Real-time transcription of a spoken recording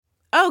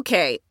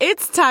Okay,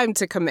 it's time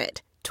to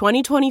commit.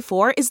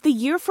 2024 is the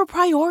year for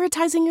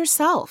prioritizing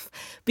yourself.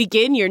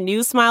 Begin your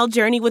new smile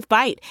journey with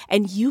Byte,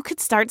 and you could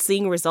start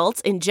seeing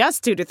results in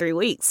just 2 to 3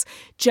 weeks.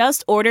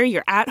 Just order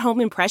your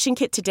at-home impression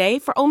kit today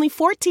for only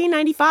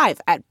 $14.95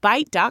 at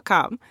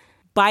Byte.com.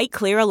 Byte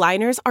Clear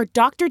aligners are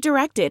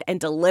doctor-directed and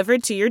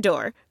delivered to your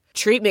door.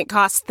 Treatment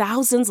costs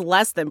thousands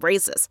less than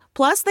braces.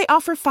 Plus, they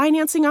offer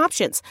financing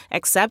options,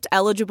 accept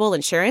eligible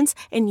insurance,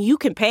 and you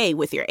can pay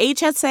with your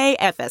HSA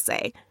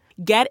FSA.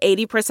 Get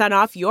 80%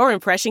 off your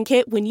impression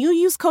kit when you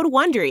use code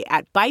WONDERY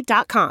at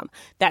Byte.com.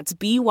 That's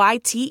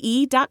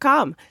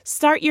BYTE.com.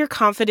 Start your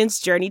confidence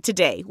journey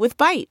today with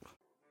Byte.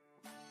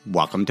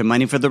 Welcome to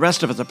Money for the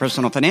Rest of Us, a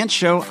personal finance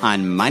show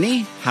on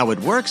money, how it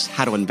works,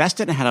 how to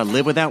invest it, and how to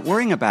live without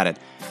worrying about it.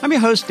 I'm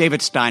your host,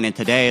 David Stein, and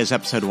today is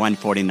episode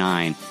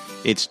 149.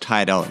 It's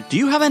titled, Do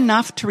You Have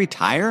Enough to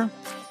Retire?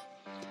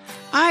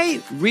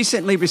 I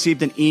recently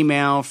received an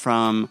email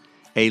from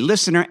a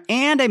listener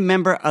and a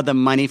member of the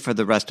Money for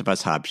the Rest of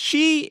Us Hub.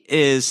 She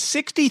is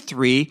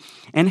 63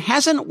 and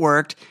hasn't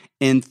worked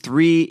in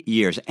 3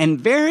 years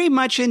and very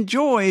much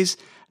enjoys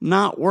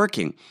not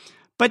working.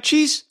 But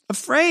she's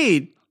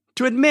afraid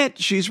to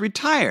admit she's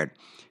retired.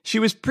 She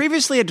was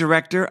previously a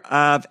director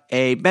of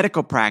a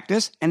medical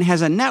practice and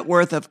has a net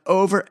worth of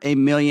over $1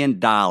 million,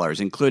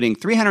 including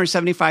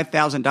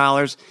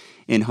 $375,000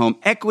 in home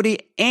equity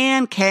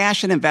and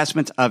cash and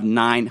investments of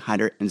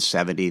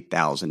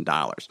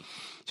 $970,000.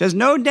 She has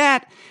no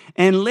debt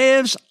and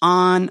lives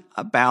on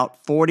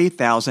about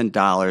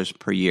 $40,000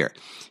 per year.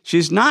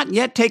 She's not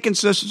yet taken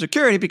Social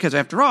Security because,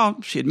 after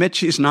all, she admits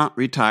she's not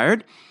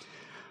retired,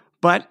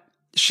 but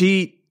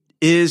she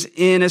is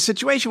in a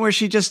situation where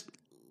she just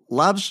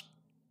loves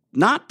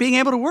not being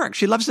able to work.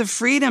 She loves the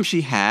freedom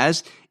she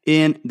has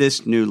in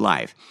this new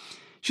life.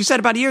 She said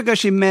about a year ago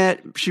she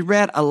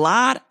read a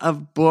lot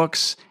of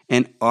books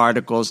and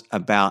articles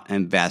about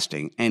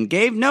investing and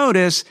gave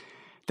notice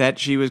that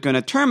she was going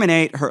to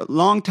terminate her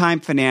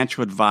longtime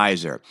financial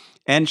advisor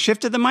and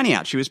shifted the money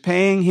out. She was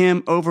paying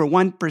him over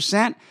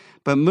 1%,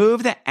 but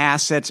moved the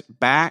assets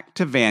back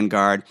to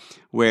Vanguard,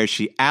 where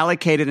she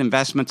allocated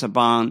investments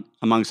among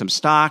some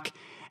stock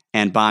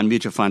and bond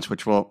mutual funds,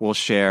 which we'll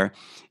share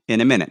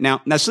in a minute.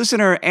 Now, this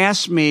listener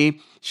asked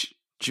me,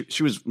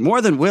 she was more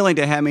than willing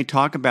to have me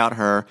talk about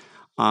her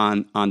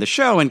on the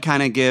show and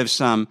kind of give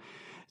some,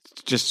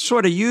 just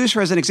sort of use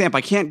her as an example.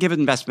 I can't give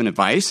investment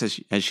advice,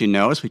 as she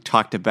knows, we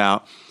talked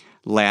about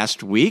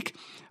last week,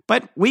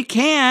 but we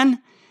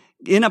can,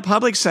 in a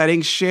public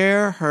setting,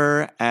 share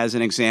her as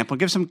an example,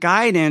 give some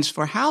guidance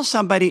for how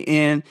somebody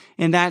in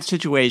that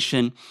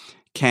situation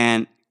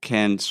can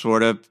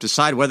sort of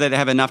decide whether they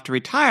have enough to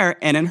retire,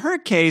 and in her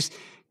case,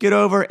 get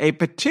over a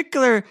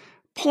particular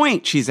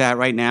point she's at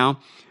right now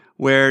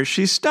where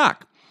she's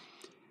stuck.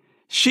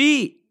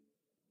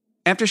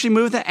 After she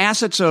moved the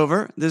assets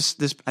over, this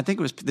I think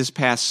it was this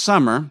past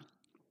summer,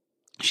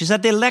 she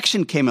said the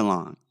election came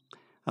along,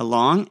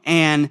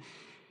 and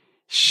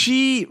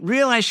she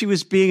realized she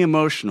was being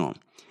emotional.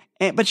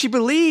 But she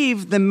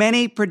believed the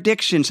many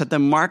predictions that the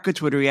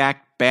markets would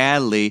react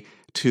badly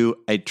to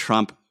a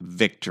Trump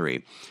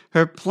victory.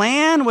 Her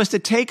plan was to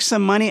take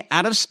some money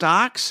out of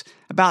stocks,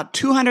 about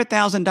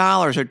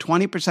 $200,000 or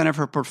 20% of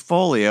her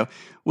portfolio,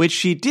 which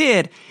she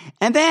did,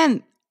 and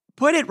then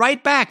put it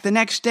right back the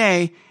next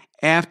day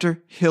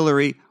after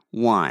Hillary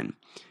won.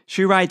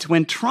 She writes,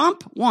 when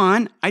Trump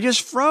won, I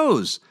just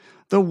froze.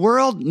 The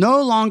world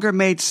no longer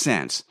made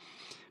sense.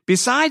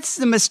 Besides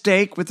the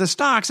mistake with the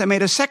stocks, I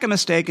made a second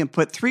mistake and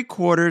put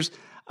 3/4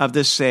 of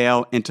the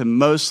sale into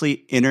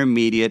mostly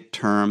intermediate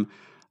term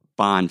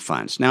bond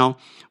funds. Now,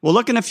 we'll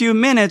look in a few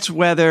minutes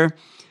whether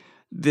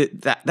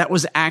that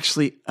was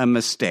actually a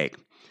mistake.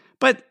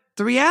 But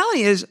the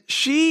reality is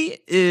she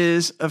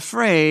is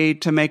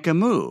afraid to make a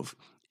move.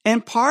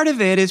 And part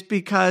of it is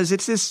because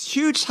it's this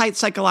huge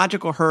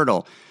psychological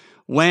hurdle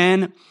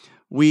when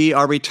we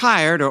are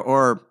retired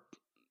or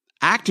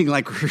acting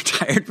like we're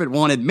retired but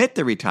won't admit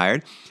they're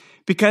retired,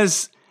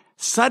 because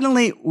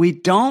suddenly we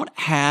don't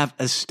have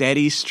a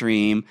steady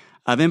stream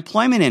of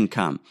employment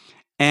income.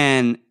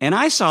 And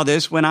I saw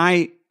this when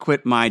I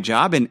quit my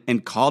job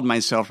and called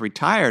myself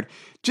retired.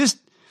 Just,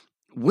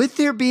 would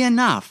there be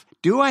enough?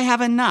 Do I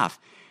have enough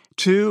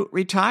to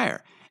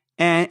retire?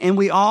 And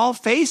we all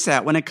face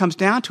that when it comes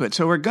down to it.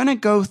 So we're going to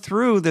go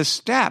through the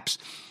steps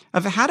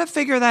of how to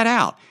figure that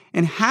out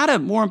and how to,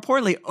 more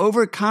importantly,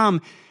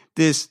 overcome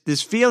this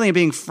feeling of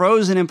being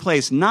frozen in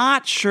place,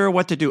 not sure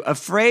what to do,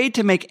 afraid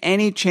to make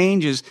any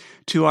changes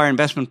to our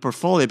investment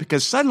portfolio,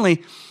 because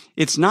suddenly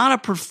it's not a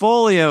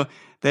portfolio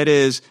that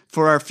is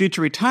for our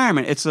future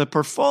retirement. It's a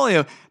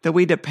portfolio that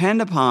we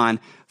depend upon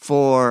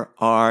for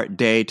our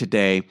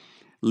day-to-day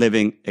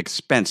living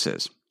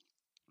expenses.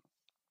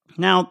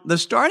 Now, the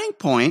starting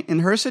point in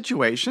her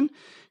situation,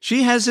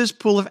 she has this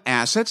pool of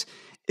assets,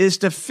 is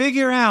to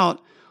figure out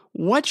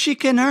what she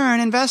can earn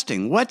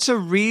investing. What's a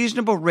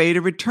reasonable rate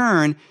of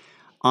return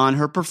on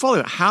her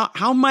portfolio?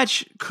 How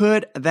much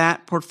could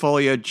that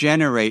portfolio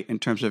generate in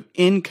terms of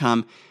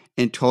income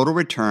and total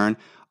return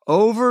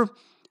over,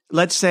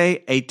 let's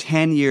say, a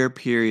 10-year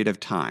period of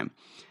time.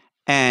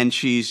 And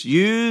she's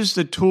used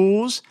the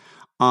tools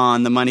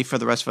on the Money for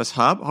the Rest of Us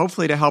Hub,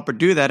 hopefully to help her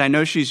do that. I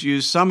know she's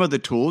used some of the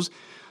tools,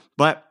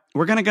 but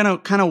we're going to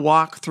kind of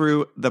walk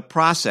through the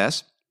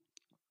process.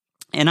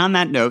 And on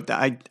that note,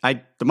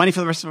 the Money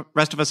for the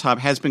Rest of Us Hub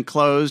has been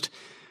closed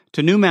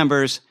to new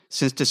members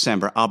since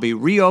December. I'll be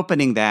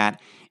reopening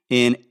that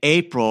in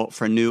April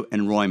for new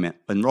enrollment.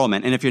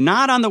 And if you're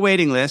not on the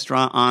waiting list or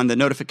on the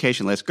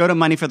notification list, go to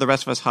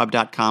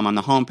moneyfortherestofusHub.com on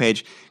the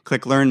homepage,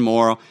 click Learn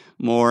More,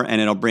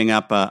 and it'll bring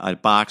up a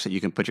box that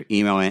you can put your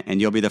email in, and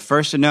you'll be the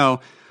first to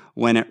know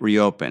when it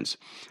reopens.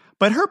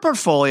 But her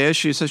portfolio,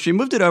 she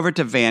moved it over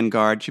to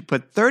Vanguard. She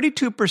put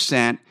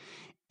 32%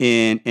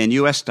 in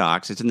U.S.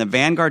 stocks. It's in the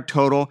Vanguard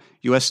Total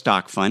U.S.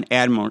 Stock Fund,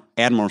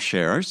 Admiral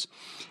shares.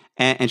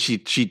 And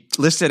she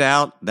listed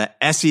out the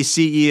SEC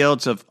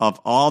yields of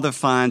all the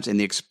funds and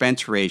the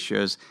expense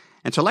ratios.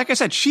 And so, like I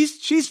said,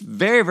 she's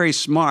very, very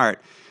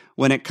smart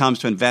when it comes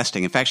to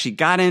investing. In fact, she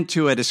got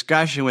into a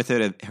discussion with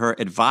her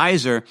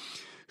advisor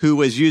who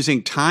was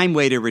using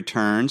time-weighted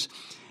returns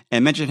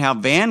and mentioned how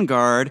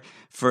Vanguard,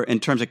 in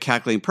terms of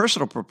calculating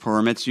personal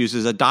performance,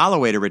 uses a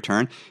dollar-weighted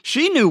return.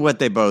 She knew what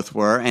they both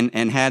were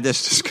and had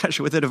this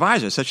discussion with an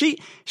advisor. So she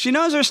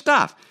knows her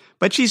stuff,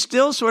 but she's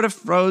still sort of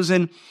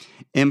frozen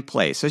in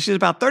place. So she's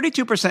about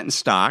 32% in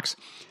stocks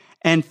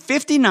and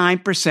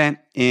 59%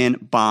 in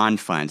bond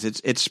funds.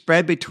 It's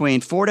spread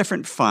between 4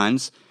 different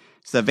funds.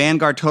 It's the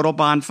Vanguard Total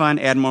Bond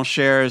Fund, Admiral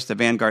shares, the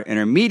Vanguard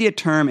Intermediate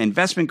Term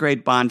Investment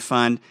Grade Bond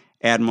Fund,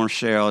 Admiral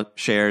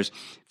shares,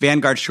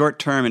 Vanguard Short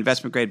Term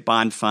Investment Grade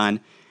Bond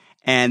Fund,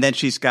 and then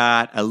she's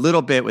got a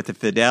little bit with the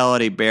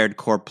Fidelity Baird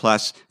Core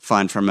Plus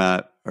Fund from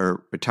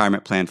her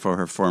retirement plan for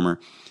her former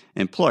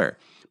employer.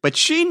 But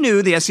she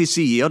knew the SEC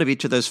yield of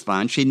each of those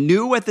funds. She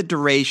knew what the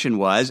duration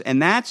was, and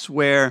that's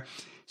where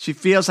she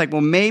feels like,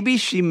 well, maybe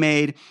she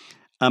made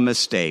a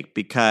mistake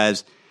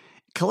because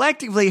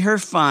collectively her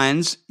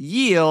funds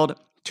yield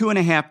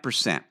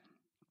 2.5%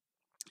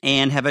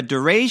 and have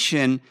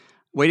a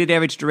weighted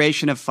average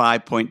duration of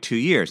 5.2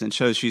 years. And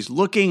so she's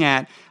looking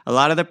at a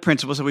lot of the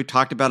principles that we've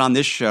talked about on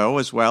this show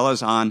as well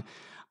as on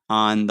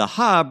the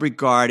Hub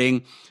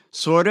regarding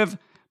sort of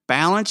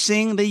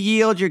balancing the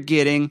yield you're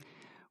getting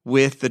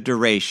with the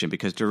duration,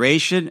 because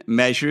duration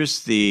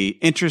measures the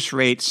interest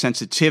rate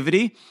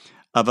sensitivity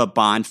of a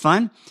bond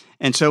fund.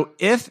 And so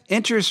if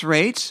interest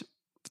rates,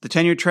 the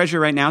 10-year Treasury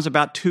right now is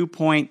about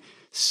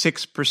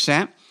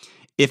 2.6%.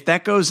 If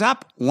that goes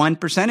up 1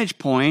 percentage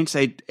point,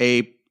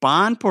 a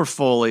bond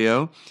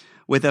portfolio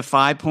with a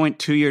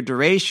 5.2-year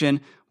duration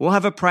will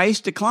have a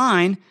price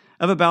decline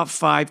of about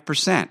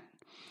 5%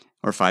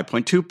 or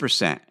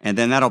 5.2%. And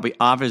then that'll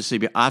obviously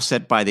be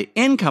offset by the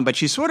income, but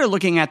she's sort of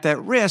looking at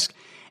that risk.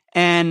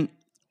 And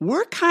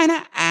we're kind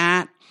of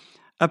at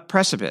a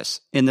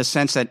precipice in the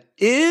sense that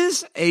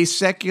is a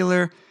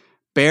secular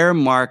bear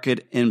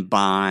market in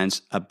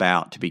bonds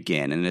about to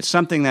begin? And it's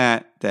something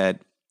that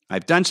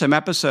I've done some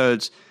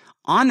episodes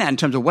on that in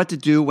terms of what to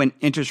do when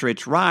interest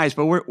rates rise,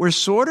 but we're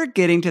sort of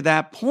getting to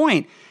that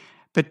point,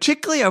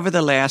 particularly over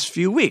the last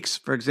few weeks.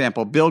 For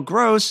example, Bill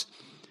Gross,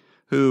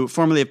 who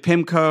formerly of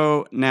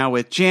PIMCO, now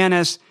with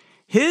Janus,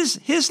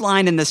 his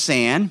line in the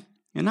sand,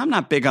 and I'm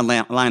not big on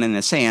line in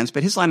the sands,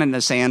 but his line in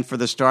the sand for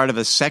the start of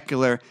a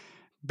secular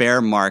bear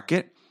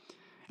market.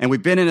 And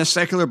we've been in a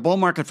secular bull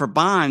market for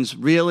bonds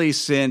really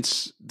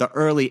since the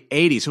early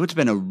 80s. So it's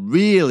been a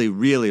really,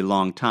 really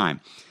long time.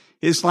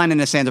 His line in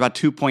the sand is about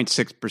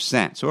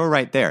 2.6%. So we're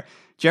right there.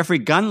 Jeffrey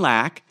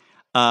Gundlach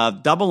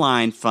of Double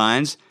Line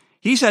Funds,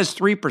 he says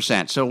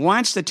 3%. So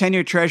once the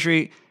 10-year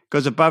Treasury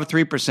goes above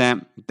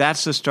 3%,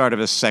 that's the start of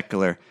a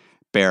secular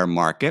bear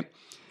market.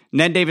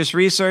 Ned Davis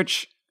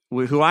Research,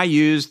 who I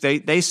use,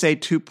 they say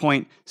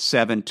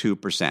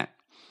 2.72%.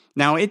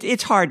 Now,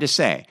 it's hard to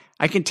say.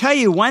 I can tell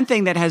you one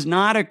thing that has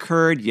not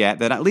occurred yet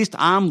that at least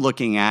I'm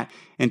looking at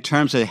in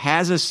terms of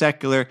has a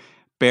secular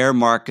bear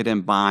market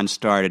in bonds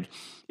started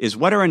is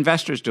what are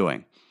investors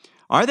doing?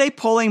 Are they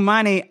pulling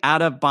money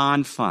out of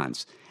bond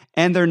funds?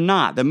 And they're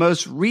not. The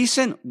most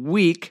recent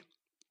week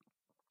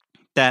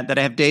that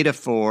I have data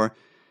for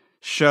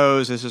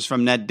shows, this is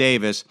from Ned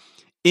Davis,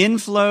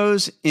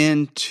 inflows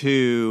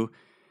into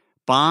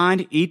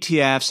bond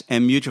ETFs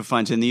and mutual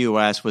funds in the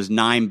U.S. was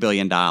 $9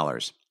 billion.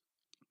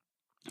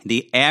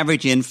 The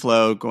average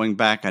inflow going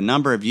back a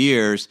number of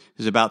years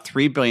is about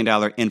 $3 billion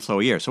inflow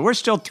a year. So we're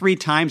still 3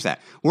 times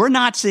that. We're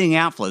not seeing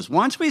outflows.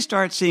 Once we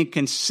start seeing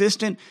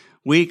consistent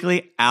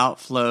weekly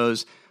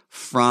outflows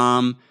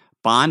from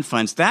bond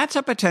funds, that's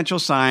a potential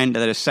sign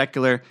that a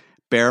secular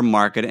bear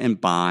market in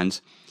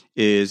bonds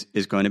is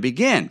going to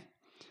begin.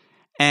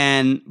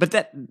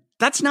 But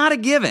that's not a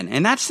given.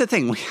 And that's the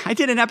thing. I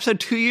did an episode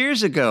 2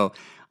 years ago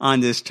on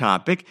this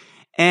topic,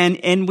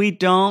 and we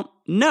don't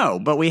know,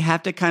 but we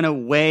have to kind of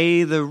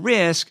weigh the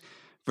risk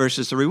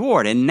versus the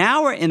reward. And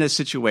now we're in a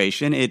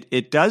situation,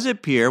 it does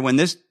appear when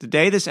the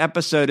day this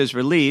episode is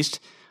released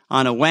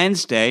on a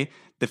Wednesday,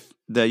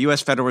 the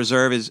U.S. Federal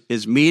Reserve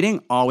is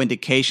meeting. All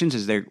indications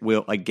is they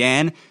will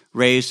again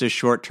raise the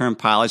short-term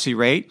policy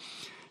rate.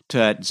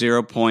 to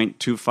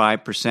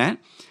 0.25%.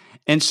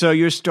 And so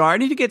you're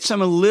starting to get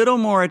some a little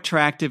more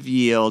attractive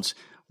yields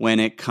when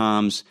it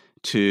comes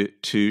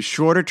to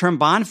shorter term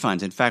bond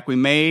funds. In fact, we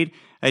made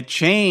a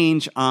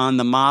change on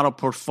the model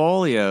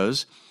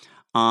portfolios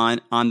on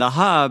the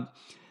hub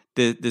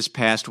this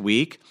past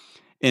week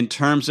in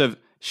terms of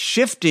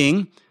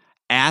shifting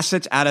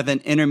assets out of an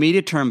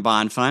intermediate term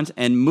bond fund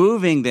and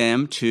moving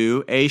them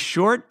to a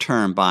short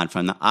term bond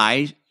fund, the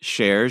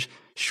iShares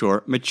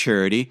Short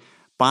Maturity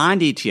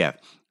Bond ETF.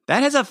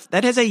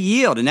 That has a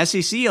yield, an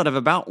SEC yield of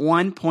about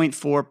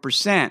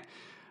 1.4%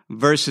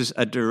 versus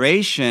a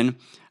duration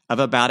of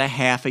about a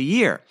half a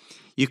year.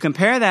 You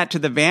compare that to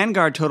the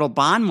Vanguard Total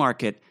Bond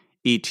Market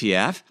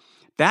ETF,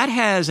 that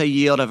has a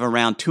yield of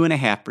around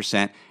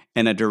 2.5%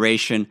 and a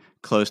duration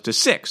close to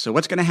 6. So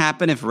what's going to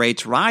happen if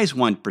rates rise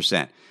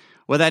 1%?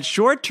 Well, that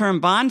short-term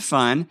bond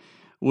fund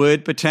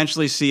would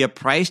potentially see a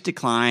price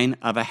decline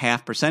of a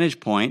half percentage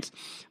point,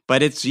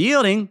 but it's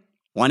yielding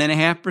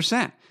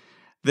 1.5%.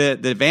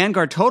 The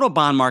Vanguard Total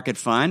Bond Market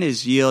Fund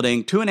is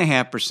yielding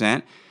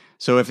 2.5%.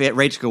 So if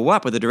rates go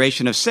up with a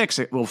duration of 6,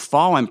 it will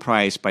fall in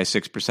price by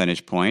 6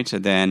 percentage points,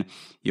 and then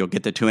you'll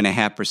get the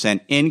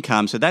 2.5%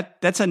 income. So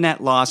that's a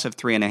net loss of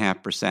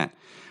 3.5%.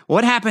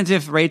 What happens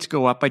if rates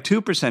go up by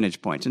 2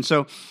 percentage points? And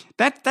so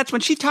that's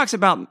when she talks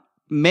about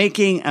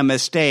making a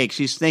mistake.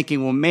 She's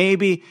thinking, well,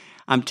 maybe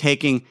I'm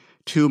taking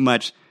too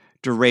much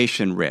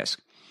duration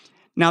risk.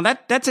 Now,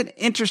 that's an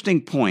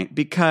interesting point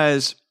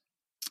because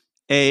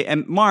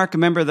and Mark, a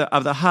member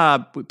of the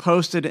Hub, we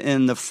posted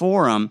in the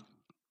forum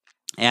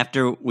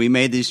after we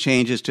made these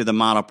changes to the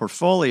model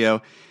portfolio.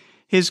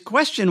 His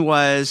question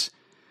was,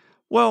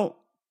 well,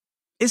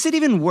 is it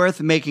even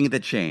worth making the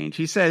change?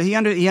 He said he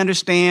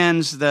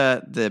understands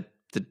the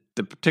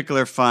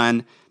particular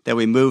fund that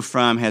we moved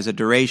from has a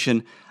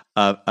duration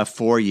of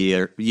 4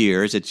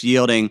 years. It's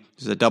yielding,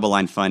 this is a double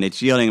line fund,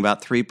 it's yielding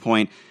about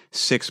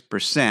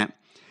 3.6%.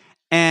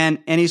 And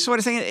he's sort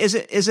of saying,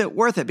 is it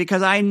worth it?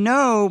 Because I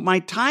know my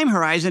time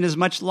horizon is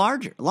much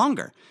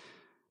longer.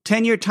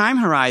 10-year time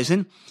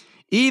horizon,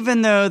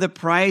 even though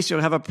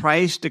you'll have a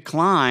price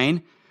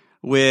decline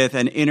with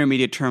an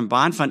intermediate term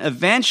bond fund,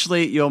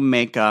 eventually you'll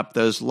make up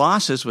those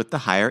losses with the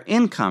higher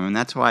income. And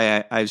that's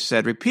why I've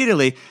said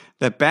repeatedly,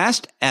 the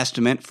best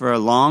estimate for a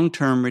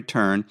long-term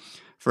return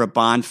for a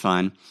bond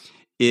fund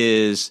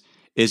is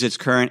its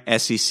current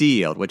SEC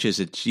yield, which is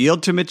its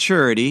yield to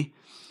maturity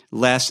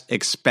less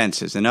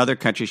expenses. And other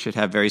countries should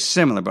have very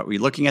similar, but we're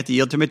looking at the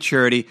yield to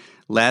maturity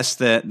less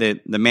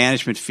the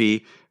management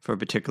fee for a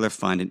particular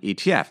fund and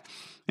ETF.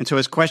 And so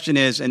his question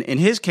is, and in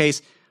his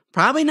case,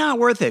 probably not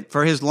worth it.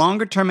 For his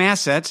longer term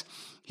assets,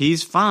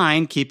 he's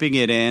fine keeping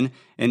it in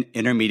an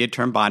intermediate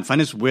term bond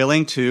fund, is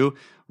willing to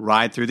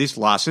ride through these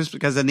losses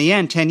because in the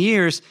end, 10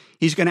 years,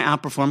 he's going to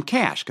outperform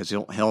cash because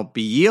he'll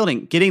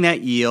be getting that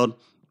yield.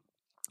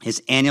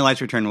 His annualized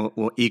return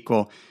will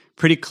equal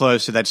pretty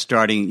close to that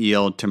starting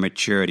yield to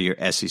maturity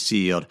or SEC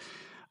yield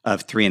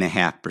of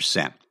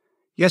 3.5%.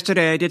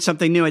 Yesterday, I did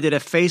something new. I did a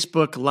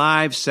Facebook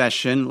live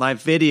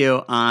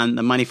video on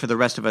the Money for the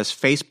Rest of Us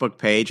Facebook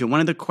page. And one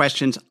of the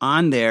questions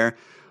on there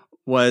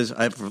was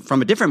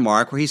from a different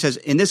Mark, where he says,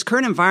 in this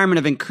current environment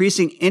of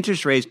increasing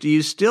interest rates, do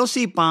you still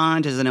see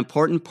bonds as an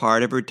important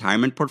part of a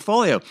retirement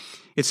portfolio?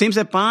 It seems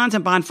that bonds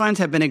and bond funds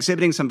have been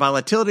exhibiting some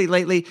volatility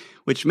lately,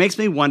 which makes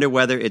me wonder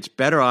whether it's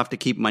better off to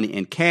keep money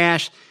in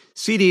cash,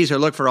 CDs, or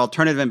look for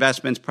alternative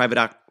investments, private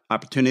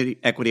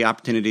equity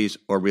opportunities,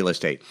 or real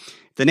estate.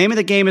 The name of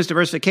the game is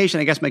diversification.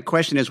 I guess my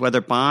question is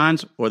whether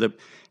bonds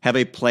have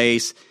a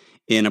place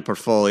in a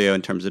portfolio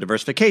in terms of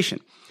diversification.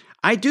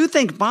 I do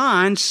think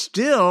bonds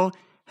still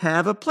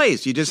have a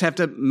place. You just have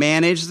to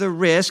manage the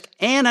risk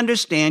and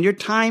understand your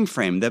time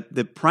frame.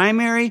 The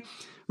primary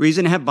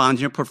reason to have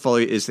bonds in your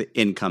portfolio is the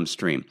income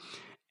stream.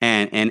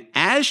 And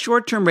as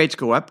short-term rates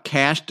go up,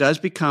 cash does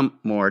become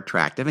more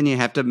attractive, and you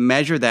have to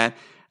measure that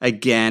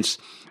against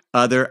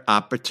other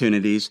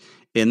opportunities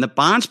in the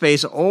bond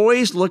space,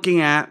 always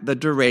looking at the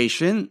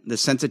duration, the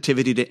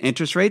sensitivity to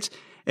interest rates,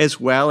 as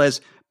well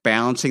as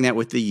balancing that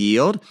with the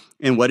yield.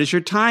 And what is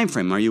your time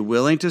frame? Are you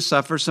willing to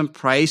suffer some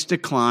price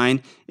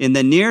decline in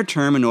the near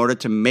term in order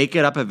to make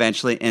it up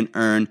eventually and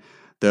earn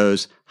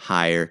those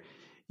higher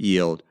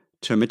yield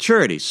to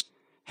maturities?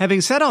 Having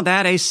said all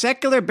that, a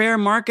secular bear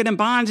market in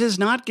bonds is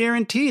not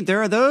guaranteed.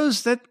 There are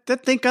those that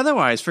think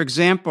otherwise. For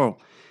example,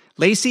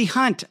 Lacey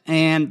Hunt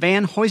and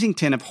Van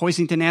Hoisington of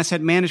Hoisington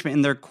Asset Management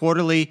in their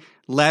quarterly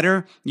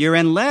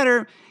year-end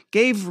letter,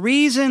 gave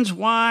reasons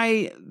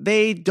why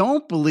they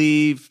don't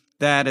believe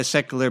that a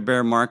secular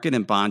bear market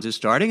in bonds is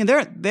starting. And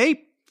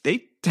they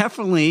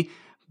definitely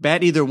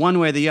bet either one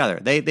way or the other.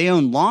 They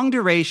own long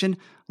duration,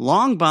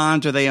 long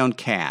bonds, or they own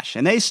cash.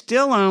 And they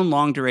still own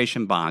long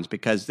duration bonds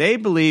because they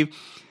believe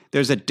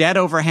there's a debt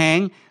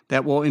overhang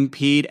that will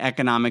impede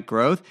economic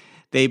growth.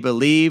 They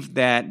believe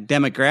that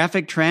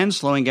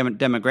slowing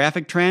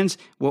demographic trends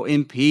will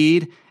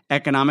impede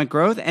economic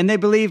growth. And they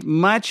believe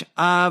much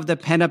of the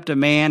pent-up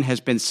demand has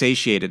been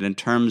satiated in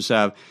terms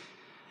of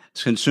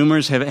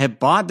Consumers have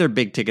bought their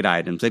big ticket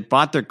items. They've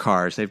bought their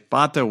cars. They've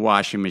bought their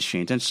washing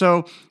machines. And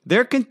so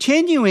they're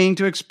continuing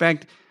to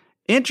expect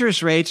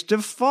interest rates to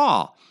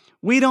fall.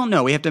 We don't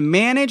know. We have to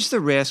manage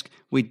the risk.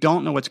 We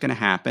don't know what's going to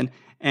happen.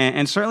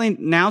 And certainly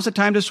now's the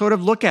time to sort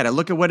of look at it.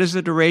 Look at what is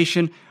the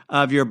duration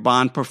of your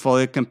bond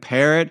portfolio.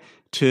 Compare it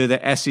to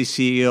the SEC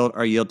yield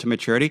or yield to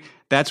maturity.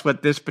 That's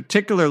what this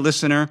particular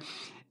listener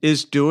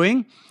is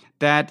doing.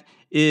 That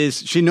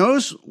is, she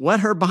knows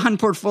what her bond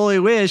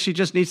portfolio is. She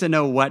just needs to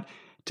know what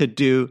to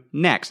do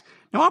next.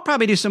 Now, I'll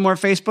probably do some more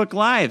Facebook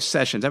Live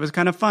sessions. That was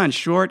kind of fun.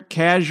 Short,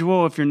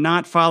 casual. If you're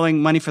not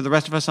following Money for the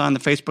Rest of Us on the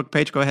Facebook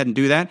page, go ahead and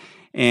do that.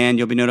 And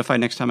you'll be notified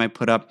next time I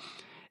put up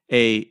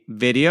a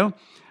video.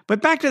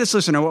 But back to this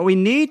listener, what we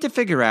need to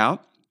figure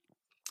out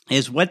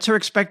is what's her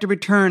expected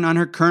return on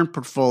her current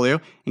portfolio,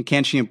 and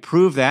can she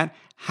improve that?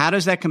 How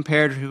does that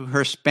compare to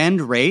her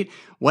spend rate?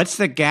 What's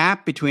the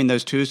gap between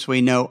those two so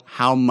we know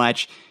how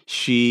much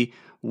she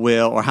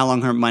will, or how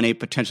long her money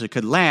potentially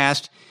could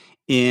last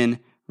in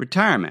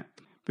retirement?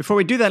 Before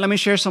we do that, let me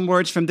share some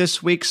words from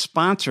this week's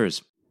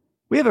sponsors.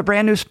 We have a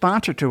brand new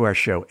sponsor to our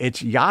show.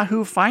 It's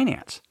Yahoo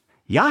Finance.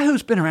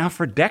 Yahoo's been around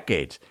for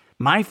decades.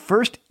 My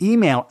first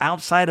email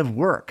outside of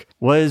work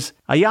was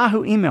a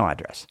Yahoo email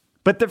address.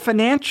 But the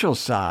financial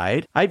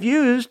side, I've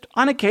used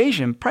on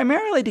occasion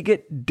primarily to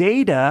get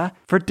data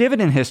for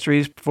dividend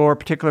histories for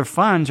particular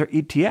funds or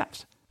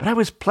ETFs. But I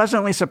was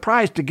pleasantly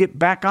surprised to get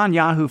back on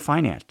Yahoo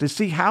Finance to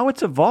see how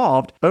it's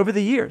evolved over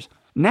the years.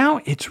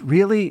 Now it's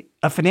really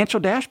a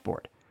financial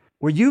dashboard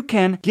where you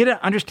can get an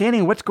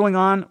understanding of what's going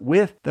on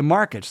with the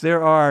markets.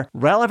 There are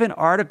relevant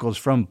articles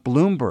from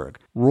Bloomberg,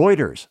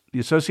 Reuters, the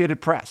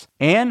Associated Press,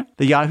 and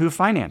the Yahoo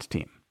Finance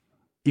team.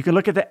 You can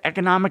look at the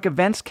economic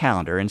events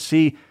calendar and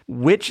see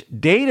which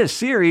data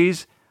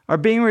series are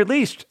being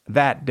released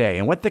that day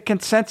and what the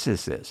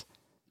consensus is.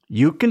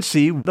 You can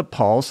see the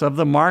pulse of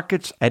the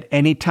markets at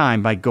any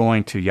time by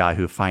going to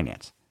Yahoo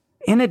Finance.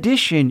 In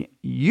addition,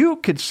 you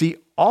could see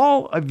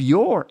all of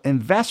your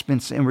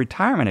investments in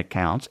retirement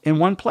accounts in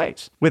one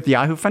place. With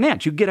Yahoo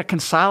Finance, you get a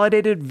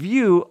consolidated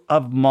view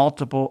of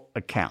multiple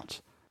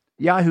accounts.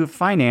 Yahoo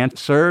Finance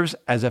serves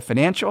as a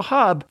financial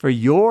hub for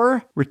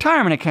your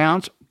retirement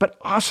accounts, but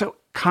also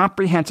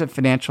comprehensive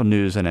financial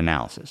news and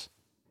analysis.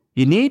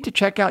 You need to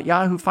check out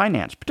Yahoo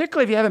Finance,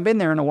 particularly if you haven't been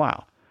there in a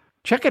while.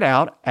 Check it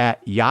out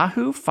at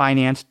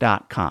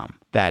yahoofinance.com.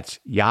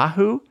 That's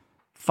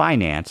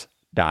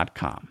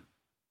yahoofinance.com.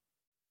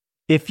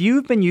 If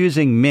you've been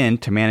using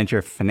Mint to manage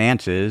your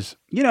finances,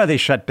 you know they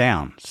shut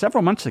down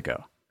several months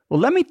ago. Well,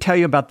 let me tell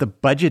you about the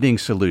budgeting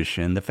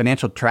solution, the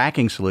financial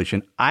tracking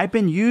solution I've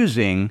been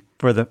using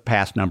for the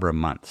past number of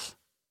months.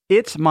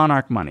 It's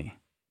Monarch Money.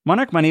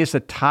 Monarch Money is the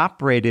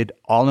top-rated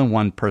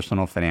all-in-one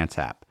personal finance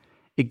app.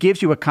 It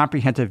gives you a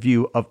comprehensive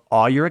view of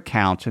all your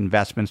accounts,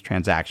 investments,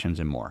 transactions,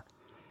 and more.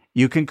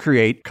 You can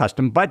create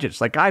custom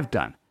budgets like I've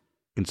done.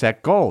 You can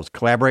set goals,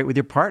 collaborate with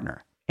your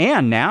partner.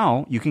 And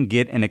now you can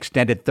get an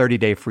extended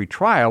 30-day free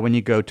trial when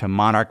you go to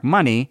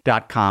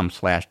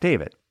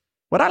monarchmoney.com/David.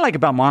 What I like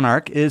about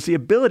Monarch is the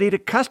ability to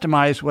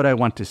customize what I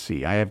want to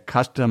see. I have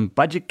custom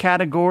budget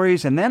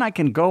categories, and then I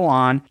can go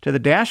on to the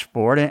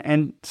dashboard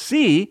and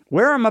see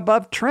where I'm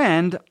above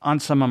trend on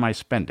some of my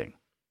spending.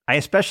 I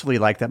especially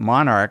like that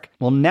Monarch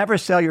will never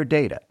sell your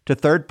data to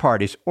third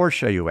parties or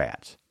show you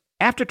ads.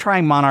 After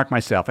trying Monarch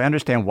myself, I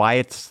understand why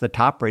it's the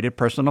top-rated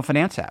personal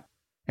finance app.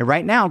 And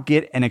right now,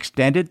 get an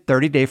extended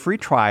 30-day free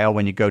trial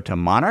when you go to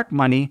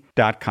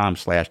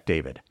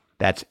monarchmoney.com/David.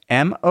 That's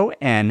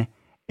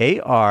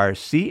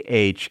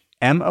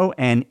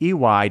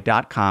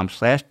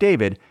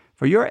monarchmoney.com/David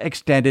for your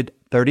extended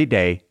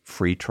 30-day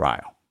free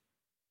trial.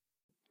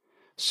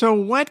 So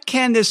what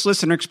can this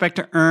listener expect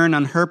to earn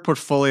on her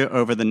portfolio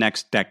over the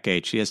next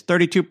decade? She has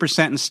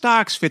 32% in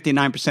stocks,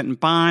 59% in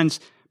bonds,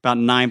 about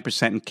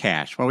 9% in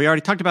cash. Well, we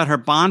already talked about her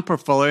bond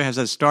portfolio has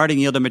a starting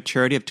yield to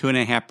maturity of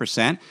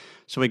 2.5%.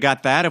 So we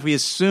got that. If we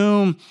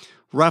assume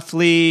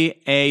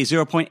roughly a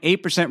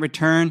 0.8%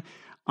 return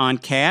on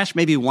cash,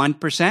 maybe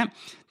 1%,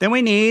 then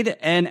we need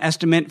an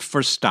estimate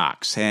for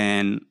stocks.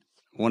 And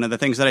one of the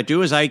things that I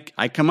do is I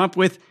come up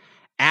with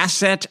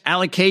asset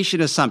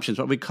allocation assumptions,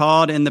 what we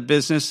called in the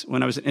business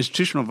when I was an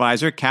institutional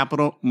advisor,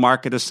 capital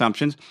market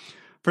assumptions.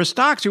 For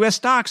stocks, U.S.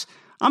 stocks,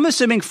 I'm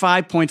assuming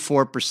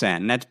 5.4%,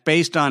 and that's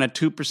based on a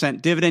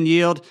 2% dividend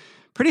yield.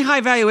 Pretty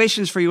high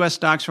valuations for U.S.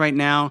 stocks right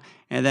now,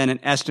 and then an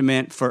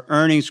estimate for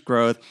earnings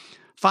growth,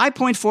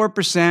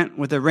 5.4%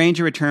 with a range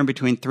of return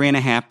between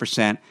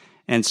 3.5%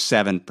 and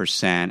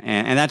 7%.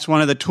 And that's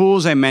one of the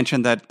tools I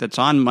mentioned that's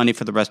on Money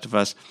for the Rest of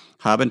Us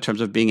Hub in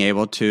terms of being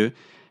able to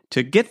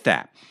get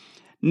that.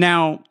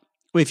 Now,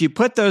 if you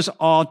put those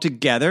all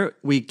together,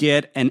 we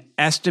get an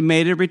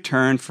estimated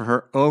return for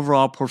her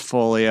overall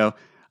portfolio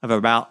of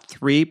about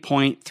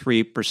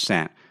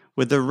 3.3%,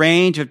 with a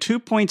range of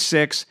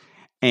 2.6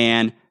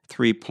 and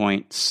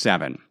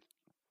 3.7.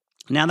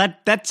 Now,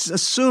 that's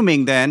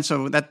assuming then,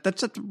 so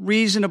that's a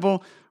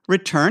reasonable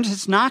return.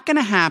 It's not going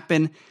to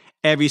happen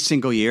every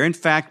single year. In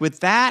fact,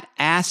 with that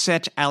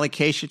asset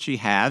allocation she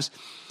has,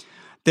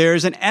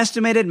 There's an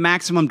estimated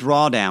maximum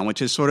drawdown,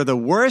 which is sort of the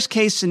worst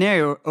case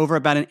scenario over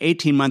about an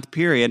 18-month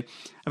period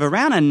of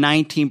around a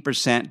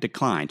 19%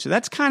 decline. So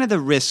that's kind of the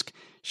risk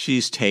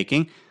she's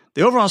taking.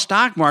 The overall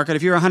stock market,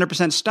 if you're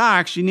 100%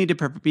 stocks, you need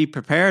to be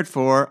prepared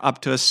for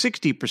up to a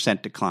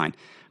 60% decline.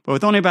 But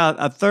with only about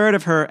a third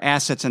of her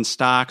assets in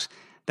stocks,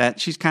 that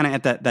she's kind of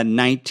at that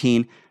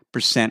 19%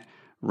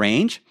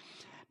 range.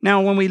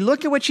 Now, when we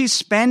look at what she's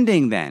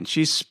spending then,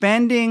 she's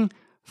spending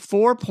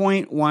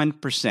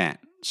 4.1%.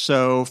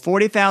 So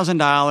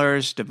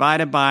 $40,000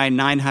 divided by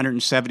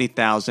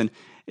 $970,000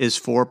 is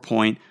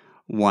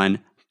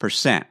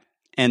 4.1%.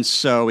 And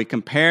so we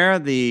compare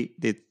the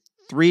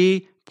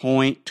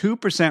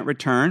 3.2%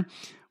 return.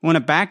 We want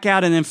to back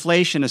out an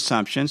inflation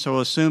assumption, so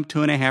we'll assume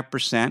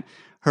 2.5%.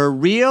 Her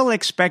real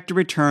expected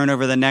return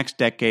over the next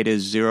decade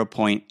is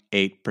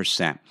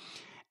 0.8%.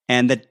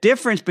 And the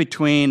difference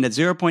between the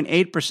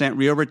 0.8%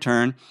 real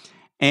return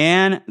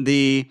and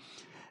the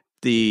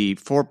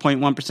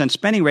 4.1%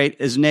 spending rate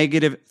is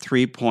negative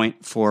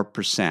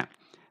 3.4%.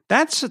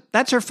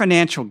 That's her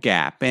financial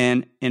gap.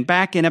 And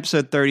back in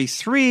episode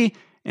 33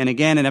 and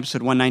again in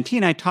episode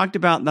 119, I talked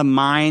about the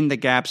Mind the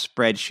Gap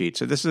spreadsheet.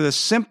 So this is a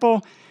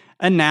simple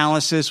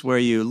analysis where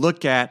you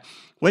look at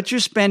what's your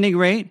spending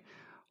rate,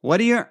 what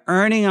are you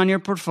earning on your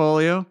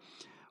portfolio,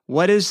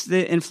 what is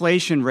the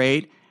inflation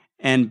rate,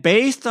 and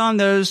based on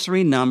those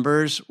three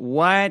numbers,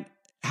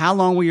 how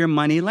long will your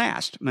money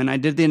last? And I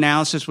did the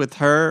analysis with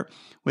her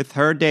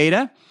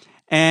data,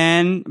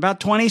 and about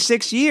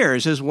 26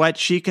 years is what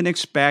she can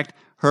expect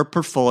her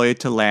portfolio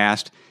to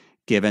last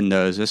given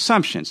those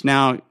assumptions.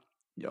 Now,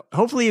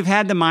 hopefully you've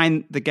had the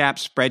Mind the Gap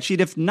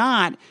spreadsheet. If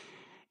not,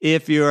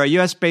 if you're a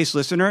U.S.-based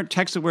listener,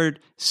 text the word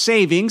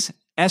savings,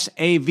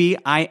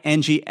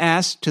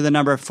 SAVINGS, to the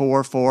number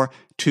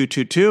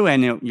 44222,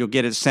 and you'll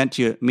get it sent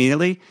to you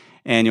immediately.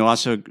 And you'll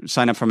also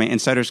sign up for my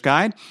Insider's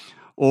Guide.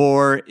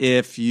 Or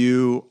if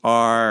you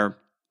can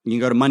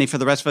go to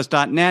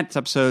moneyfortherestofus.net. It's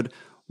episode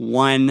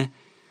 1,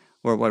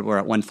 or we're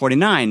at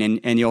 149,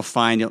 and you'll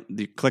find,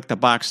 you click the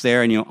box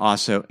there, and you'll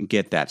also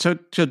get that. So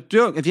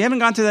if you haven't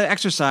gone through that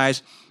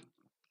exercise,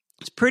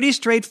 it's pretty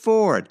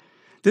straightforward.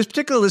 This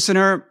particular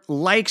listener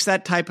likes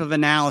that type of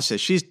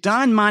analysis. She's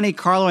done Monte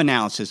Carlo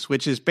analysis,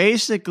 which is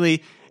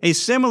basically a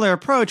similar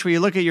approach where you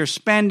look at your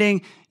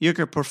spending, you look at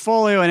your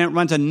portfolio, and it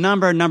runs a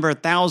number of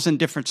 1,000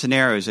 different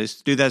scenarios. I used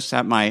to do this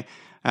at my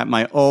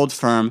old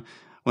firm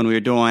when we were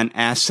doing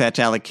asset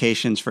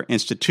allocations for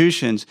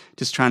institutions,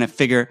 just trying to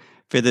figure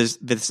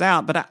this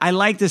out. But I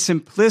like the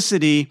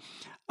simplicity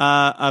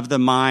of the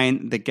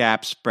Mind the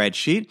Gap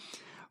spreadsheet,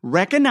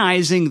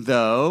 recognizing,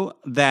 though,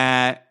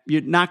 that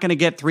you're not going to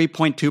get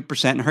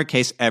 3.2% in her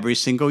case every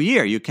single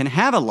year. You can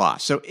have a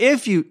loss. So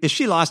if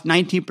she lost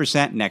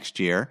 19% next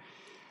year,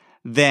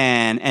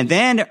 then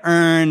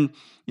earn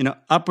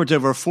upwards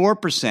over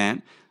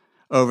 4%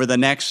 over the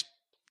next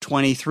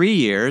 23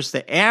 years,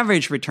 the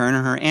average return,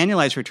 or her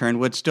annualized return,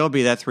 would still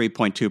be that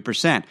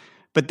 3.2%.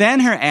 But then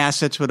her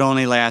assets would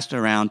only last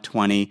around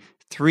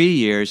 23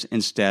 years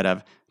instead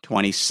of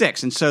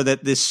 26. And so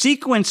that the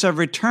sequence of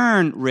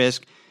return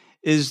risk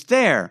is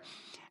there.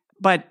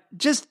 But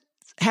just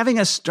having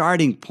a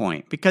starting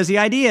point, because the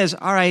idea is,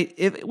 all right,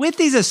 with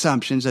these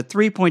assumptions, a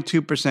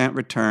 3.2%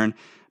 return,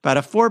 about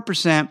a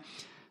 4%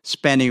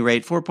 spending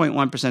rate,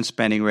 4.1%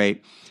 spending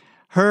rate,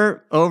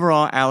 her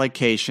overall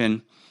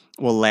allocation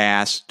will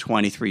last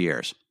 23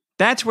 years.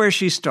 That's where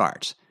she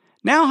starts.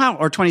 Now,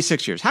 or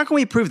 26 years. How can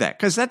we prove that?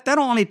 Because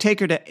that'll only take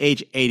her to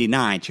age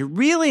 89. She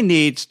really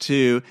needs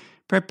to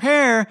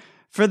prepare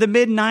for the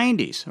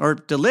mid-90s, or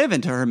to live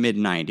into her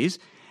mid-90s.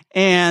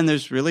 And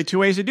there's really two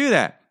ways to do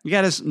that. You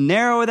got to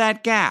narrow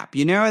that gap.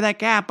 You narrow that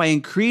gap by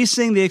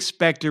increasing the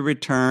expected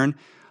return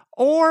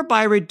or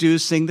by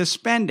reducing the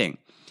spending.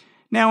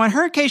 Now, in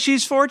her case,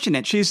 she's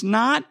fortunate. She's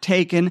not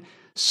taken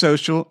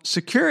Social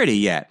Security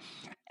yet.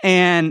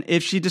 And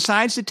if she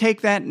decides to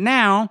take that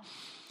now,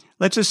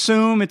 let's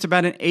assume it's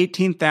about an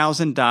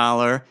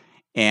 $18,000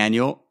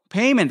 annual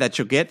payment that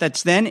you'll get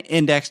that's then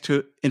indexed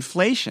to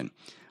inflation.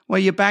 Well,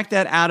 you back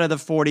that out of the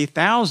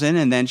 $40,000,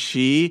 and then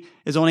she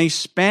is only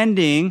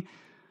spending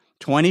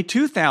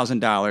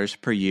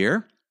 $22,000 per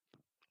year,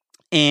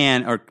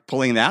 or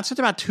pulling that. So it's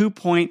about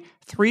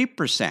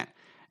 2.3%.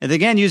 And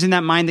again, using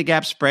that Mind the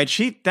Gap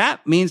spreadsheet,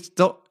 that means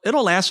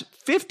it'll last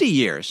 50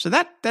 years. So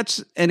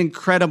that's an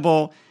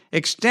incredible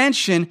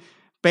extension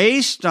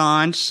based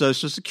on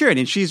Social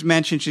Security. And she's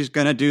mentioned she's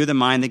going to do the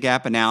Mind the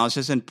Gap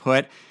analysis and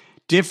put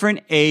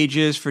different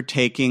ages for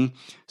taking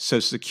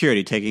Social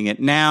Security, taking it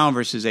now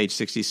versus age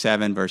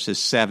 67 versus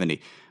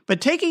 70.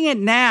 But taking it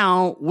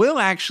now will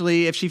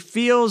actually, if she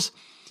feels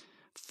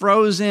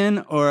frozen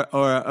or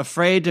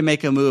afraid to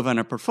make a move on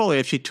her portfolio,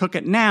 if she took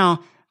it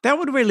now, that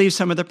would relieve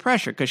some of the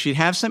pressure because she'd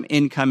have some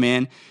income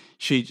in.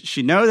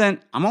 She'd know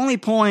that I'm only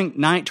pulling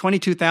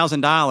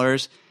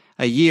 $22,000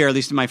 a year, at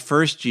least in my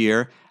first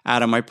year,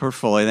 out of my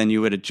portfolio. Then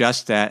you would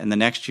adjust that, and the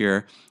next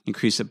year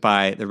increase it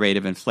by the rate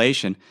of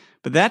inflation.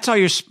 But that's all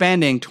you're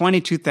spending,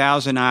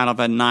 $22,000 out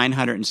of a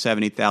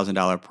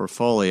 $970,000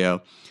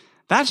 portfolio.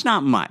 That's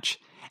not much.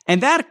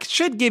 And that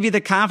should give you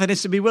the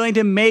confidence to be willing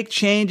to make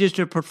changes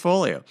to a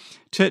portfolio,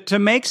 to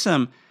make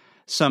some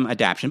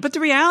adaptation. But the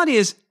reality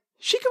is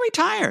she can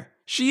retire.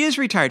 She is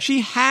retired.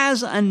 She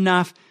has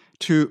enough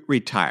to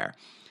retire.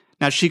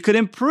 Now, she could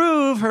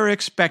improve her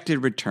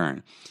expected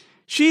return.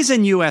 She's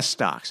in U.S.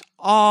 stocks,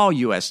 all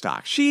U.S.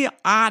 stocks. She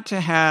ought to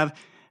have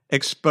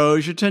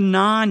exposure to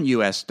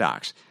non-U.S.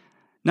 stocks.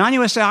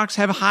 Non-U.S. stocks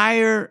have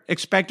higher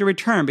expected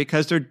return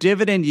because their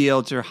dividend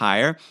yields are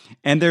higher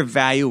and their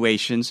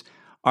valuations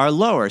are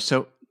lower.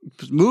 So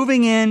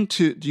moving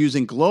into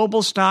using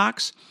global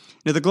stocks,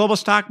 the global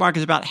stock market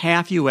is about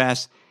half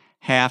U.S.,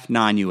 half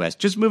non-U.S.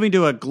 Just moving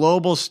to a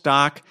global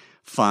stock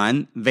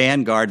fund,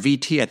 Vanguard,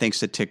 VT, I think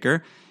is the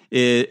ticker,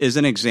 is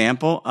an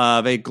example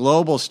of a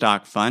global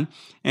stock fund,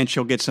 and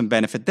she'll get some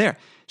benefit there.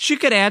 She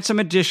could add some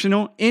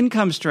additional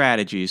income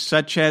strategies,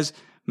 such as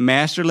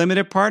master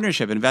limited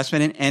partnership,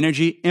 investment in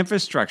energy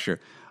infrastructure,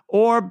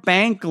 or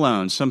bank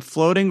loans, some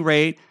floating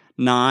rate,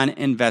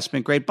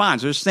 non-investment grade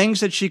bonds. There's things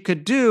that she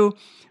could do,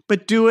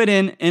 but do it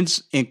in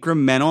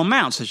incremental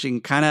amounts, so she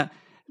can kind of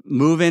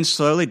move in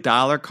slowly,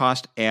 dollar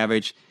cost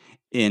average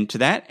into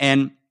that.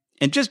 And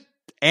just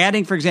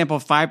adding, for example,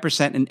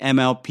 5% in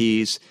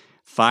MLPs,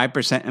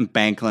 5% in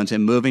bank loans,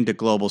 and moving to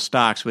global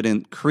stocks would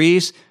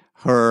increase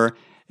her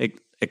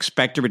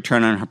expected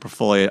return on her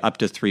portfolio up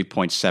to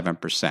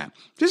 3.7%.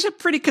 This is a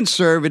pretty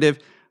conservative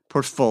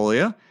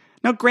portfolio.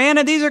 Now,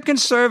 granted, these are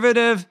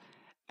conservative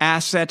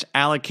asset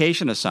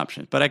allocation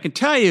assumptions, but I can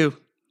tell you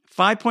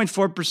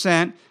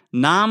 5.4%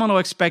 nominal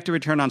expected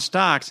return on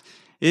stocks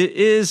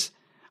is,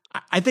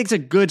 I think it's a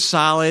good,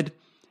 solid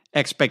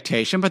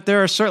expectation, but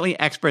there are certainly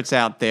experts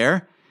out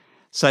there,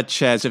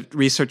 such as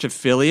Research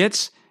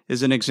Affiliates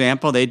is an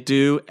example. They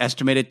do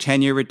estimated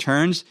 10-year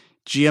returns.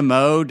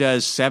 GMO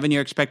does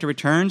 7-year expected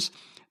returns.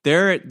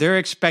 Their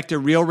expected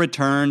real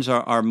returns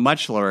are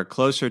much lower,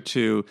 closer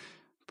to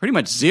pretty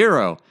much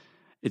zero.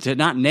 It's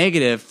not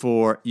negative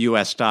for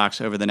U.S. stocks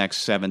over the next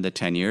 7 to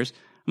 10 years.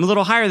 I'm a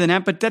little higher than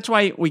that, but that's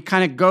why we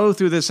kind of go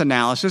through this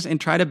analysis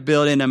and try to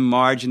build in a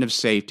margin of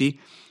safety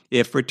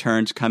if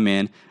returns come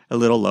in a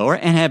little lower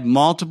and have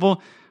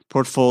multiple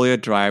portfolio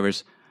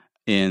drivers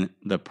in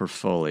the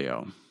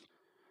portfolio.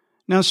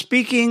 Now,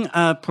 speaking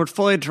of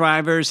portfolio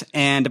drivers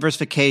and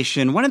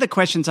diversification, one of the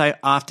questions I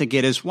often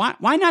get is why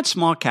not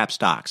small cap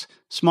stocks,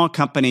 small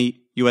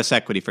company U.S.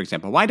 equity, for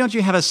example? Why don't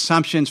you have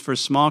assumptions for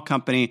small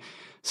company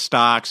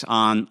stocks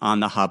on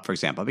the hub, for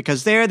example?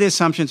 Because there the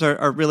assumptions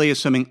are really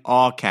assuming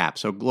all cap,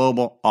 so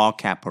global all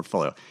cap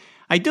portfolio.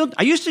 I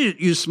used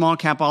to use small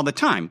cap all the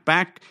time.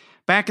 Back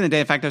in the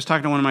day, in fact, I was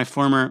talking to one of my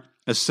former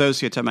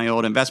associates at my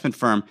old investment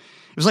firm.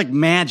 It was like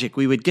magic.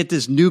 We would get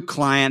this new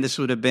client. This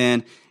would have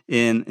been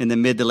in the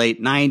mid to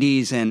late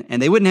 90s,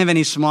 and they wouldn't have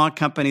any small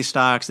company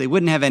stocks. They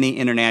wouldn't have any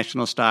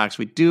international stocks.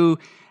 We'd do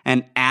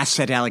an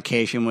asset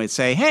allocation. We'd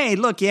say, hey,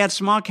 look, you had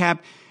small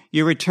cap,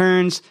 your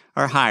returns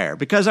are higher,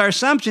 because our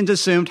assumptions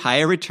assumed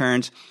higher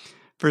returns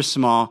for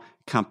small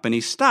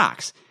company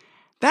stocks.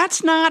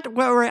 That's not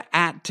where we're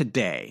at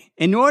today.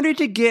 In order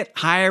to get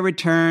higher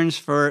returns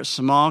for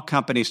small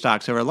company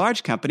stocks over a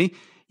large company,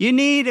 you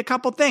need a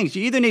couple things.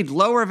 You either need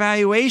lower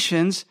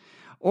valuations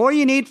or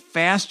you need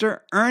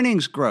faster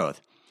earnings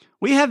growth.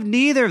 We have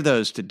neither of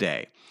those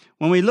today.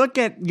 When we look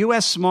at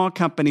U.S. small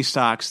company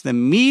stocks, the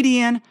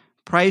median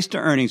price to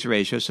earnings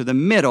ratio, so the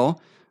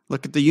middle,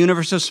 look at the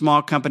universe of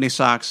small company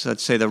stocks,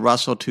 let's say the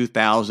Russell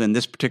 2000,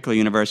 this particular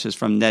universe is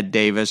from Ned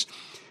Davis.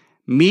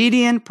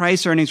 Median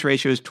price earnings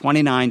ratio is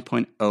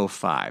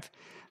 29.05.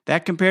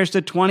 That compares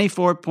to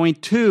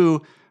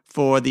 24.2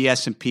 for the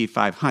S&P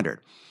 500.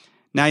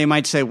 Now you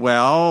might say,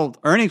 well,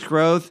 earnings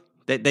growth,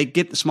 they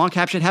get the small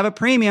cap should have a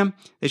premium.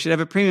 They should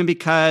have a premium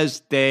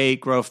because they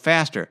grow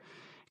faster.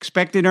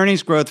 Expected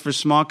earnings growth for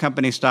small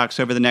company stocks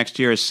over the next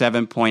year is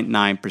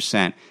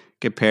 7.9%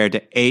 compared to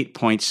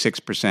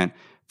 8.6%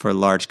 for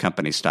large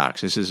company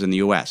stocks. This is in the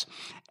U.S.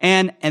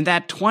 And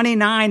that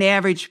 29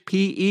 average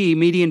PE,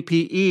 median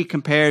PE,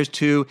 compares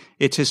to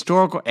its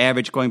historical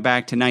average going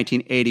back to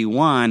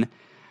 1981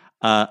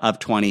 of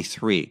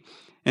 23.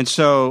 And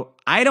so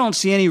I don't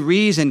see any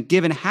reason,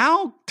 given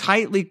how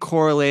tightly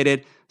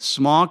correlated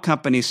small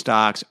company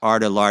stocks are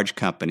to large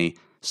company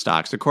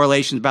stocks. The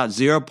correlation is about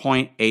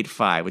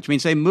 0.85, which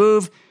means they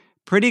move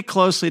pretty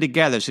closely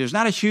together. So there's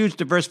not a huge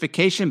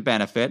diversification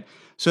benefit.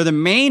 So the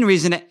main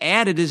reason to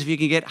add it is if you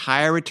can get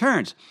higher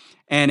returns.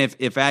 And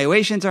if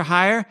valuations are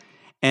higher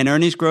and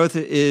earnings growth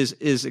is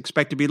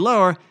expected to be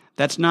lower,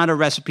 that's not a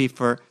recipe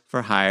for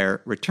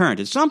higher returns.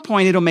 At some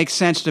point, it'll make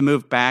sense to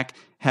move back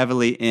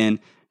heavily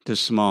into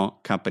small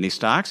company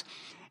stocks.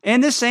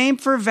 And the same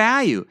for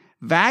value.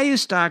 Value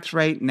stocks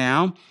right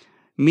now,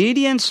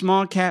 median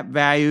small cap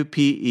value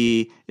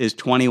PE is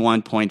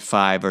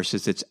 21.5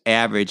 versus its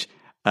average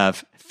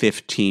of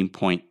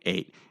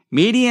 15.8.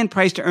 Median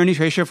price to earnings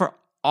ratio for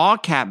all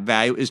cap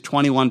value is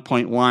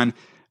 21.1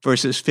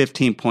 versus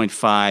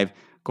 15.5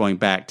 going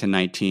back to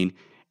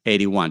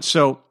 1981.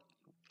 So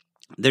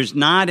there's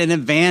not an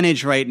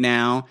advantage right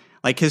now,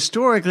 like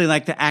historically,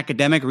 like the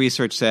academic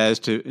research says,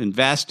 to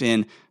invest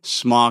in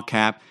small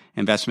cap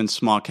investment in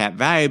small cap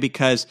value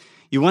because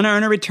you want to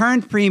earn a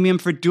return premium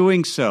for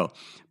doing so.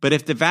 But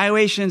if the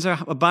valuations are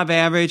above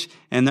average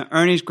and the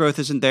earnings growth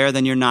isn't there,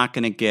 then you're not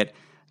going to get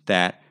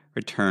that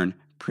return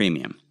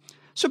premium.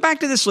 So back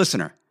to this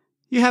listener.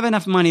 You have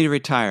enough money to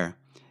retire.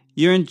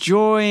 You're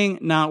enjoying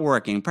not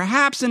working.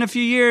 Perhaps in a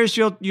few years,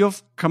 you'll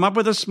come up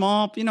with a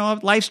small,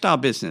 lifestyle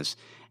business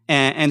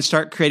and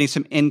start creating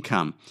some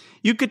income.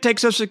 You could take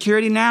Social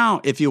Security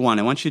now if you want.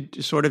 I want you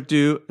to sort of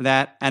do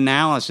that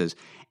analysis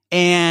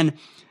and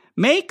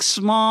make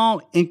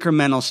small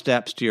incremental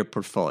steps to your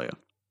portfolio.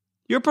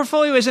 Your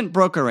portfolio isn't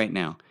broken right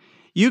now.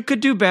 You could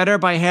do better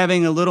by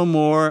having a little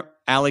more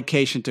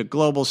allocation to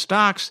global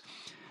stocks.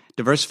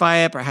 Diversify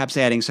it, perhaps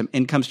adding some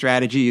income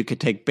strategy. You could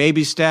take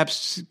baby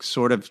steps,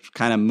 sort of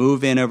kind of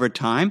move in over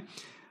time.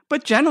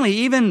 But generally,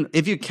 even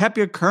if you kept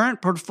your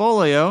current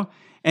portfolio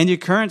and your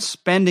current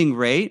spending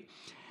rate,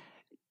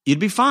 you'd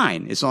be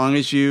fine as long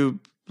as you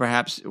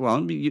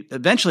you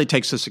eventually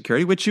take Social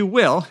Security, which you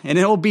will, and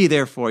it will be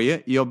there for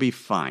you. You'll be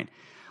fine.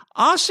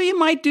 Also, you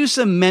might do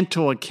some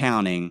mental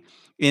accounting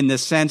in the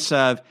sense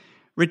of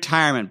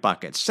retirement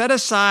buckets. Set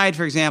aside,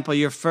 for example,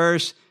 your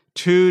first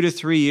 2 to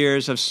 3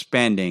 years of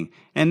spending,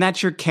 and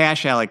that's your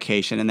cash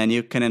allocation, and then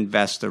you can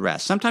invest the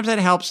rest. Sometimes that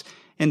helps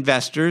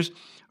investors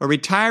or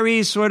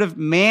retirees sort of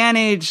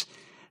manage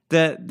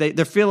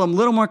they feel a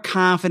little more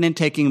confident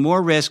taking more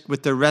risk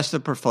with the rest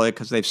of the portfolio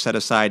because they've set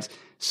aside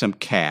some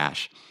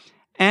cash.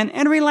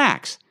 And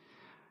relax.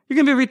 You're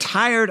going to be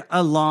retired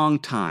a long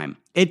time.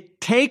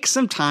 It takes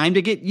some time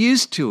to get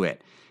used to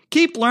it.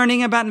 Keep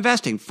learning about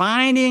investing,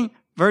 finding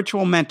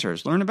virtual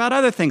mentors, learn about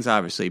other things,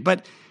 obviously,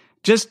 but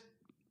just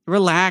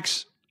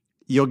relax.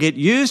 You'll get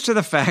used to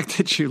the fact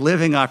that you're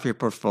living off your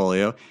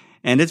portfolio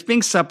and it's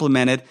being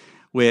supplemented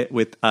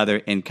with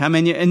other income.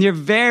 And you're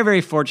very,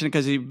 very fortunate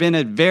because you've been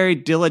a very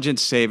diligent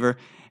saver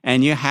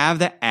and you have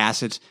the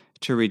assets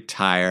to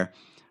retire.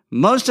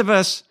 Most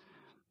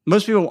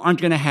people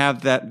aren't going to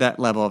have that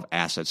level of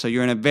assets. So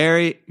you're in a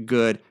very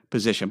good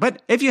position.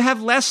 But if you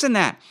have less than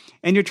that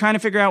and you're trying to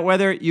figure out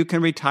whether you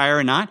can retire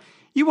or not,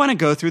 you want to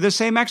go through the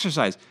same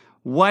exercise.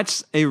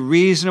 What's a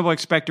reasonable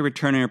expected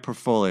return on your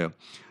portfolio?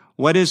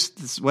 What is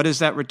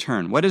that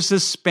return? What is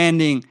the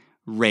spending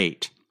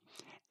rate?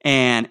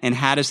 And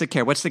how does it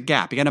care? What's the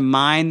gap? You got to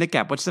mind the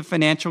gap. What's the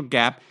financial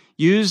gap?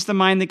 Use the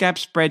Mind the Gap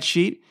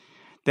spreadsheet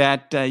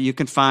that you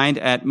can find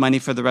at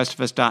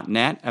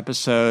moneyfortherestofus.net,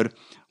 episode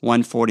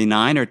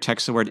 149, or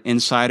text the word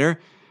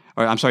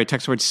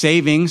text the word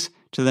savings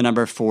to the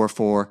number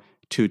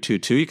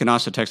 44222. You can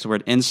also text the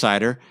word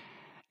insider,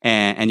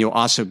 and you'll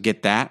also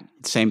get that.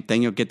 Same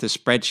thing, you'll get the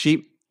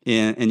spreadsheet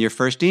in your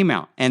first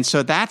email. And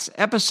so that's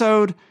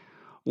episode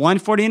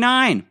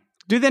 149.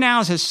 Do the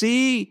analysis.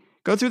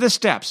 Go through the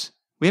steps.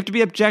 We have to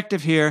be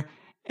objective here,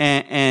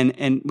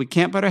 and we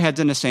can't put our heads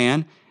in the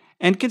sand.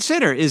 And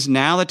consider, is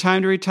now the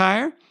time to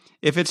retire?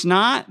 If it's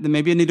not, then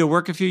maybe you need to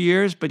work a few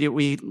years, but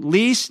we at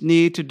least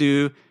need to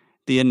do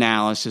the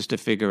analysis to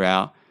figure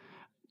out,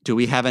 do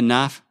we have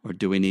enough or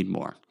do we need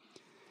more?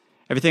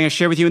 Everything I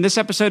share with you in this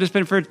episode has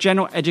been for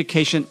general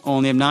education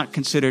only. I've not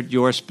considered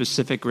your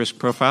specific risk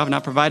profile. I've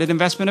not provided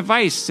investment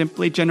advice,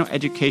 simply general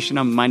education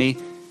on money,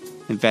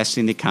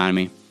 investing, the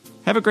economy.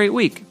 Have a great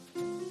week.